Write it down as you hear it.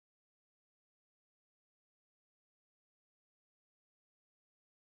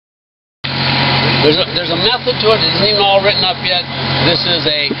There's a method to it. It isn't even all written up yet. This is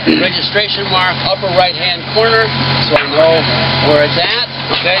a registration mark, upper right-hand corner, so I know where it's at.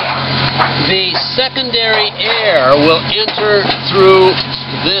 Okay. The secondary air will enter through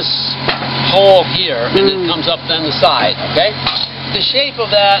this hole here, and it comes up then the side. Okay. The shape of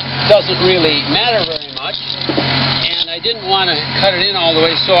that doesn't really matter very much, and I didn't want to cut it in all the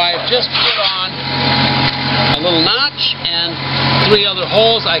way, so I've just put on a little notch and 3 other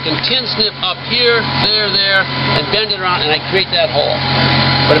holes. I can tin snip up here, there, and bend it around, and I create that hole.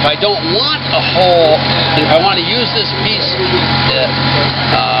 But if I don't want a hole, and if I want to use this piece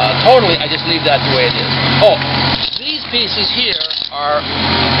totally, I just leave that the way it is. Oh, these pieces here are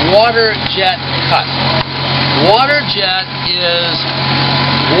water jet cut. Water jet is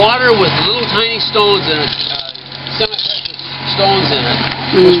water with little tiny stones in it, semi-precious stones in it,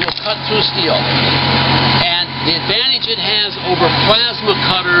 which will cut through steel. And the advantage it has over plasma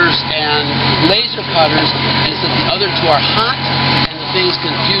cutters and laser cutters is that the other two are hot, and the things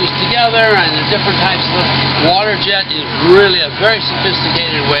can fuse together, and the different types of water jet is really a very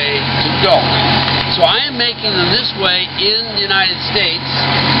sophisticated way to go. So I am making them this way in the United States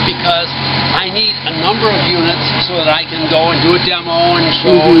because I need a number of units so that I can go and do a demo and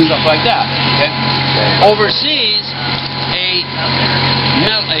show and stuff like that. Okay? Overseas, a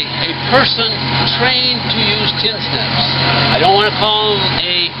person trained to use tin snips. I don't want to call him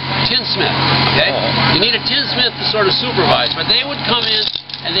a tinsmith. Okay? You need a tinsmith to sort of supervise, but they would come in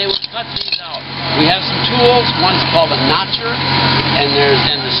and they would cut these out. We have some tools. One's called a notcher, and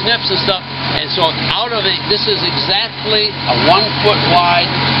the snips and stuff. And so out of it, this is exactly a 1-foot wide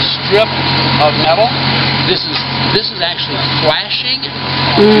strip of metal. This is actually flashing.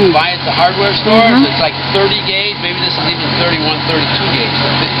 You buy it at the hardware stores. It's like 30 gauge. Maybe this is even 31, 32 gauge.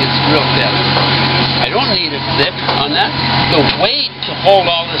 It's real thin. I don't need it thick on that. The weight to hold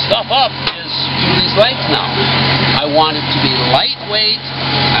all this stuff up is through these legs now. I want it to be lightweight.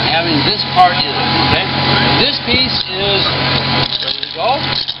 I'm having this part in it. Okay? This piece is ready to go.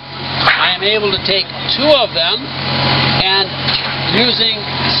 I am able to take 2 of them, and using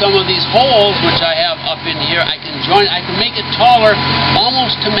some of these holes which I have up in here, I can make it taller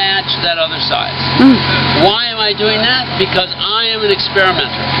almost to match that other size. Why am I doing that? Because I am an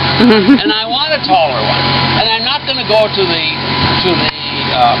experimenter, and I want a taller one. And I'm not going to go to the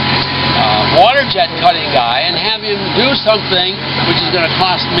water jet cutting guy and have him do something which is going to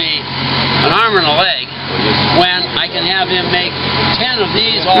cost me an arm and a leg, when I can have him make 10 of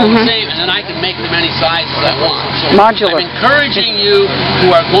these all the same, and then I can make them any size as I want. So modular. I'm encouraging you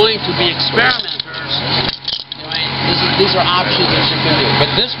who are going to be experimenters. These are options that you can do.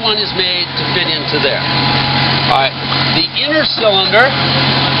 But this one is made to fit into there. All right. The inner cylinder,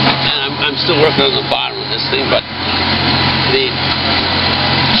 and I'm still working on the bottom of this thing, but the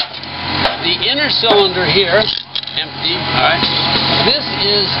inner cylinder here, empty, all right. This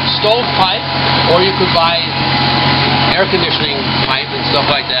is stovepipe, or you could buy air conditioning pipe and stuff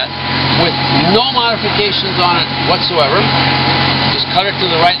like that with no modifications on it whatsoever. Just cut it to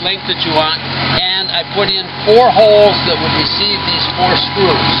the right length that you want, and I put in 4 holes that would receive these 4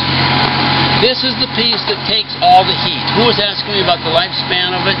 screws. This is the piece that takes all the heat. Who was asking me about the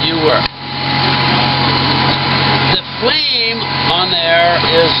lifespan of it? You were. The flame on there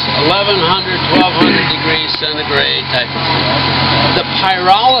is 1100, 1200 degrees centigrade type of thing. The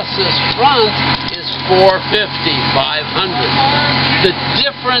pyrolysis front is 450, 500. The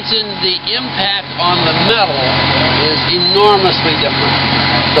difference in the impact on the metal is enormously different.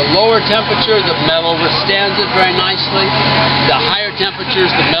 The lower temperature, the metal withstands it very nicely. The higher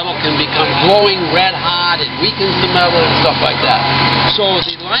temperatures, the metal can become glowing red hot. It weakens the metal and stuff like that. So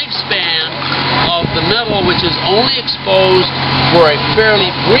the lifespan of the metal, which is only exposed for a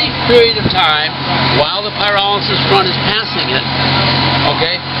fairly brief period of time while the pyrolysis front is passing it,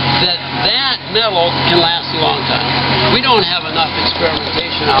 okay, that metal can last a long time. We don't have enough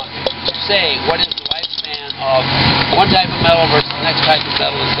experimentation out there to say what is the lifespan of one type of metal versus the next type of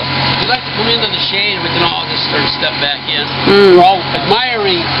metal and stuff. If you'd like to come into the shade, we can all just sort of step back in. We're all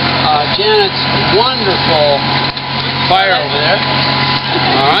admiring Janet's wonderful fire over there.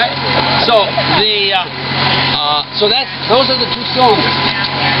 All right. So those are the 2 cylinders.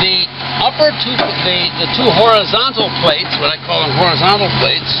 The upper the 2 horizontal plates, what I call them horizontal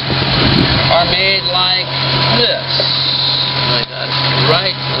plates, are made like this. I got it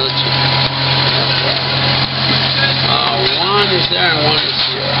right. One is there and one is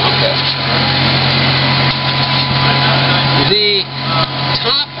here. Okay. The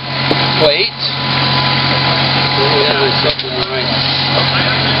top plate. No, it's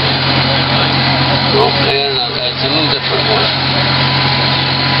a little different one.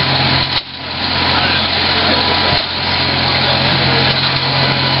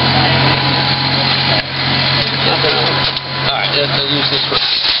 use this one.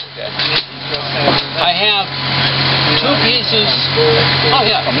 Okay. I have 2 pieces. Oh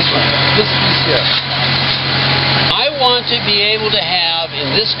yeah, this piece here. I want to be able to have, in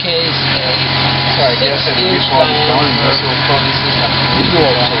this case, a 6-inch diameter.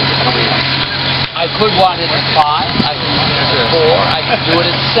 I could want it at 5, I could want it at 4, I could do it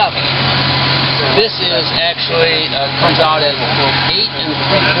at 7. This is actually, comes out as 8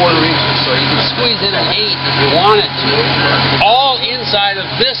 3/4 inches, so you can squeeze in an 8 if you wanted to, all inside of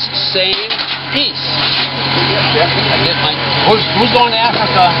this same piece. I get my, who's going to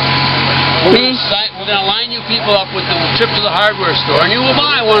Africa? Me. We're going to line you people up with the trip to the hardware store, and you will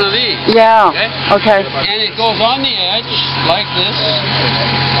buy one of these. Yeah. Okay? And it goes on the edge, like this.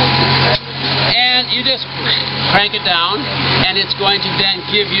 And you just crank it down, and it's going to then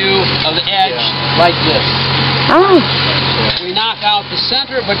give you the edge like this. Oh. We knock out the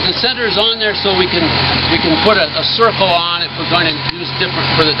center, but the center is on there so we can put a circle on if we're going to use different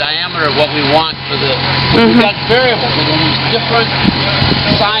for the diameter of what we want for the. We've got variables. We can use different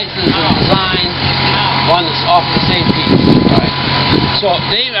sizes of design on this off the same piece. Right. So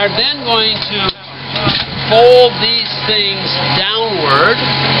they are then going to fold these things downward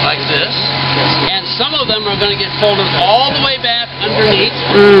like this, and some of them are going to get folded all the way back underneath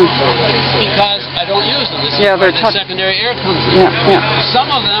because I don't use them. This is where the secondary air comes in. Some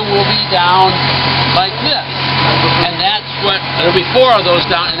of them will be down like this, and that's what, there'll be 4 of those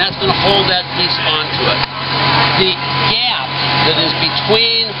down, and that's going to hold that piece onto it. The gap that is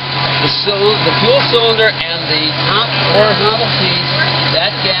between the fuel cylinder and the top horizontal piece,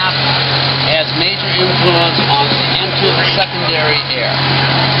 that gap has major influence on the entry of the secondary air.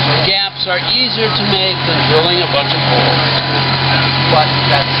 Gaps are easier to make than drilling a bunch of holes. But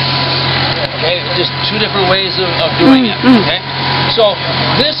that's, okay, just 2 different ways of doing it, okay? So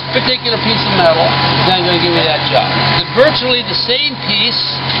this particular piece of metal is then going to give me that job. Virtually the same piece,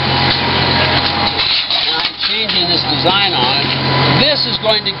 and I'm changing this design on it, this is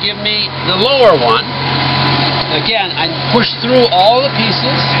going to give me the lower one. Again, I push through all the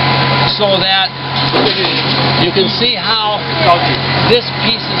pieces so that you can see how these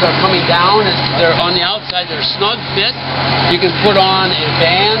pieces are coming down, and they're on the outside, they're snug fit. You can put on a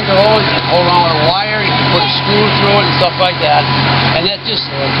band, you can hold on with a wire, you can put a screw through it and stuff like that, and that just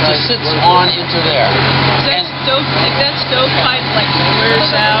sits on into there. If that stovepipe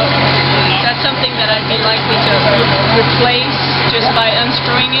wears out, is that something that I'd be likely to replace just by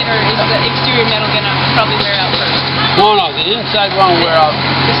unscrewing it, or is the exterior metal going to probably wear out first? No, the inside won't wear out.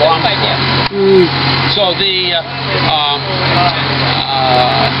 The stovepipe, So the,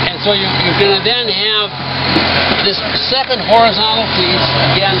 and so you're going to then have this second horizontal piece,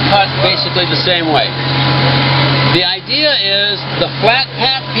 again, cut basically the same way. The idea is the flat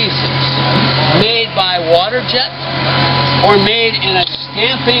pack pieces made by water jet or made in a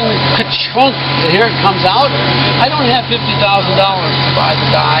stamping ka-chunk, here it comes out. I don't have $50,000 to buy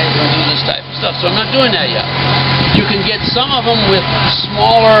the dies and do this type of stuff, so I'm not doing that yet. You can get some of them with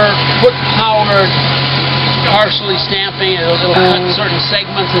smaller, foot-powered, partially stamping, it'll cut certain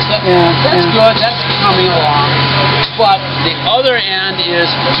segments and stuff. That's good, that's coming along. But the other end is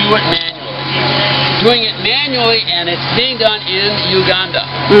do it manually. Doing it manually, and it's being done in Uganda.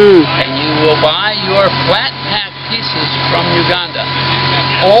 And you will buy your flat pack pieces from Uganda.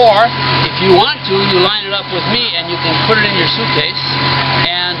 Or, if you want to, you line it up with me and you can put it in your suitcase,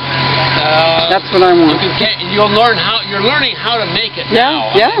 and that's what I want. You're learning how to make it now.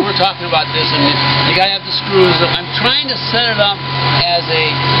 I mean, we're talking about this, and you gotta have the screws. I'm trying to set it up as a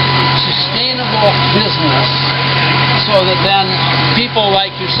sustainable business, so that then people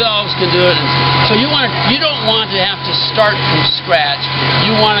like yourselves can do it. So you don't want to have to start from scratch.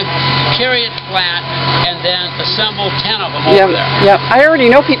 You want to carry it flat and then assemble 10 of them over there. I already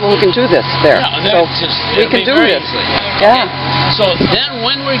know people who can do this there. So we can do this. So then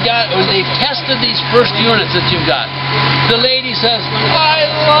when they've tested these first units that you've got, the lady says, I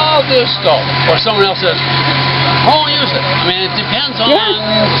love this stove. Or someone else says, I won't use it. I mean, it depends on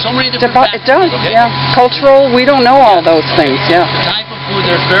so many different factors. It does, Cultural, we don't know all those things, The type of food,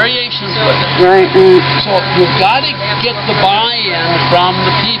 there's variations with it. Right. So you've got to get the buy-in from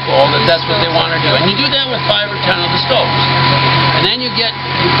the people that that's what they want to do. And you do that with 5 or 10 of the stoves. And then you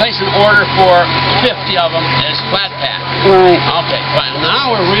place an order for 50 of them as flat pack. Right. Okay, fine.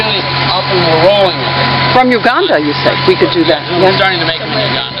 Now we're really up and we're rolling with it. From Uganda, you say? We could do that. We're starting to make them in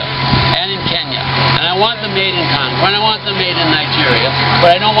Uganda and in Kenya. And I want them made in Congo, and I want them made in Nigeria.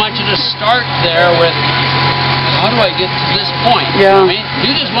 But I don't want you to start there with, how do I get to this point? I mean,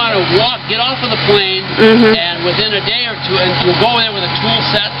 you just want to get off of the plane, and within a day or two, and you'll go there with a tool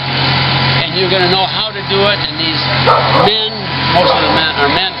set, and you're going to know how to do it, and these men most of the men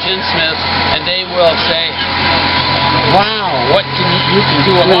are men tinsmiths, and they will say, "Wow, what can you can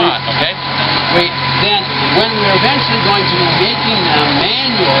do a lot." Okay. Then when we're eventually going to be making them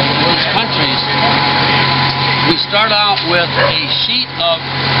manual in those countries, we start out with a sheet of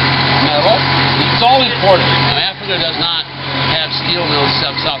metal. It's all imported. Now, Africa does not have steel mills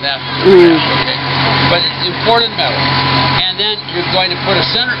except South Africa. Okay. But it's imported metal. And then you're going to put a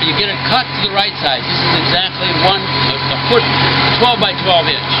center, you get it cut to the right size. This is exactly a foot, 12 by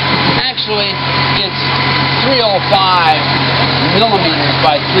 12 inch. Actually, it's 305 millimeters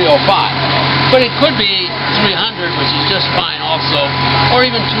by 305. But it could be 300, which is just fine also, or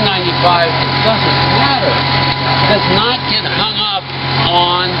even 295. It doesn't matter. It does not get hung up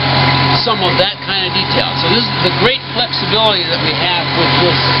on some of that kind of detail. So this is the great flexibility that we have with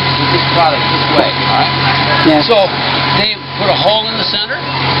this product this way. All right? Yes. So they put a hole in the center.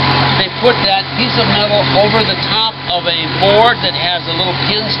 They put that piece of metal over the top of a board that has a little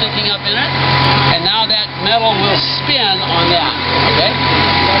pin sticking up in it, and now that metal will spin on that. Okay?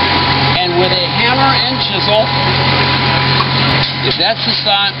 And with a hammer and chisel, if that's the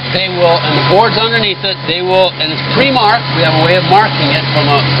spot, they will, and the board's underneath it, they will, and it's pre-marked. We have a way of marking it from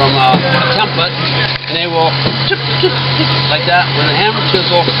a template, and they will like that with a hammer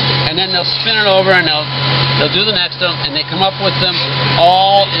chisel, and then they'll spin it over, and they'll do the next one, and they come up with them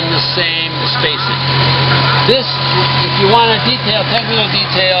all in the same spacing. This, if you want a technical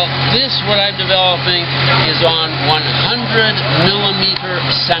detail, what I'm developing is on 100 millimeter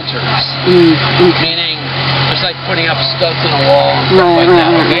centers, meaning it's like putting up studs in a wall and stuff like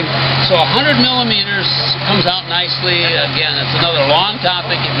that. Okay, so 100 millimeters comes out nicely. Again, it's another long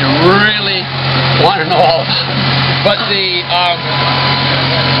topic if you really want to know all about it. But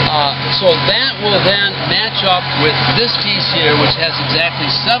so that will then match up with this piece here, which has exactly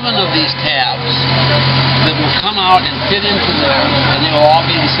 7 of these tabs that will come out and fit into there, and they will all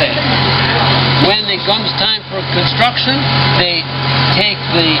be the same. When it comes time for construction, they take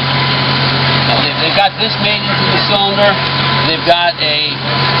they've got this made into the cylinder. They've got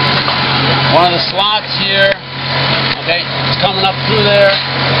one of the slots here. Okay, it's coming up through there.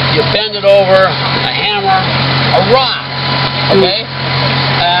 You bend it over, a hammer, a rock. Okay.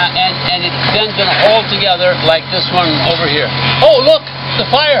 And it's then going to hold together like this one over here. Oh, look, the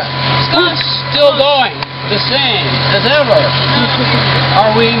fire. It's still going, the same as ever.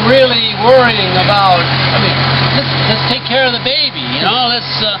 Are we really worrying about, let's take care of the baby, you know, let's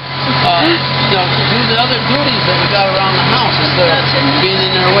do the other duties that we got around the house instead of being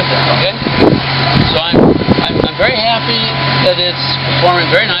in there with it, okay? So I'm very happy that it's performing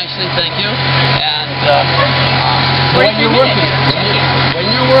very nicely, thank you. And when you're working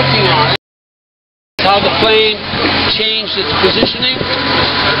on it, how the flame changed its positioning,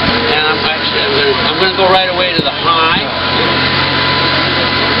 and I'm going to go right away to the high.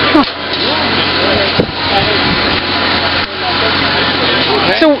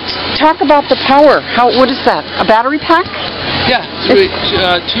 Okay. So talk about the power. What is that? A battery pack? Yeah, two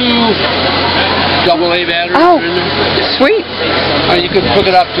AA batteries. Oh, are in there. sweet. You could hook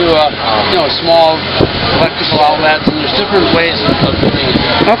it up to small electrical outlets, and there's different ways of doing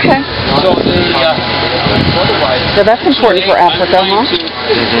it. Okay. So So that's important for Africa, huh?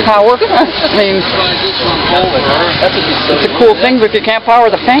 Power. I mean, it's a cool thing, but if you can't power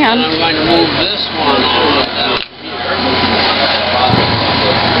the fan. And I'm going to move this one on down here.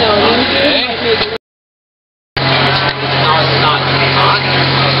 Okay. Now it's not hot.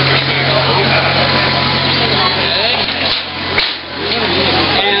 Okay.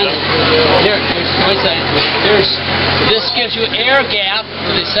 And this gives you air gap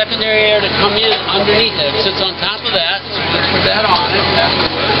for the secondary air to come in underneath it. It sits on top of that, so let's put that on it.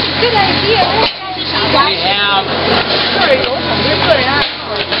 Good idea.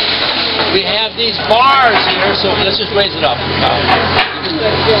 We have these bars here, so let's just raise it up.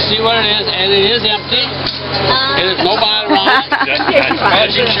 See what it is, and it is empty. It is no bottom on it.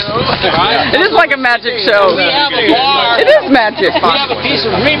 Magic show. Right? It is like a magic show. We have a bar. It is magic. We have a piece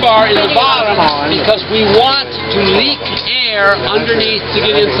of rebar in the bottom because we want to leak air underneath to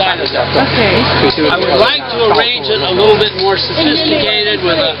get inside of it. Okay. I would like to arrange it a little bit more sophisticated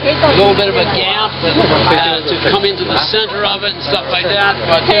with a little bit of a gap to come into the center of it and stuff like that.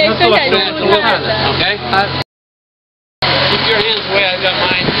 But we have to look at it. Okay. Keep your hands away. I've got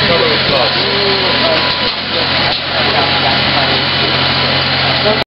mine covered with gloves.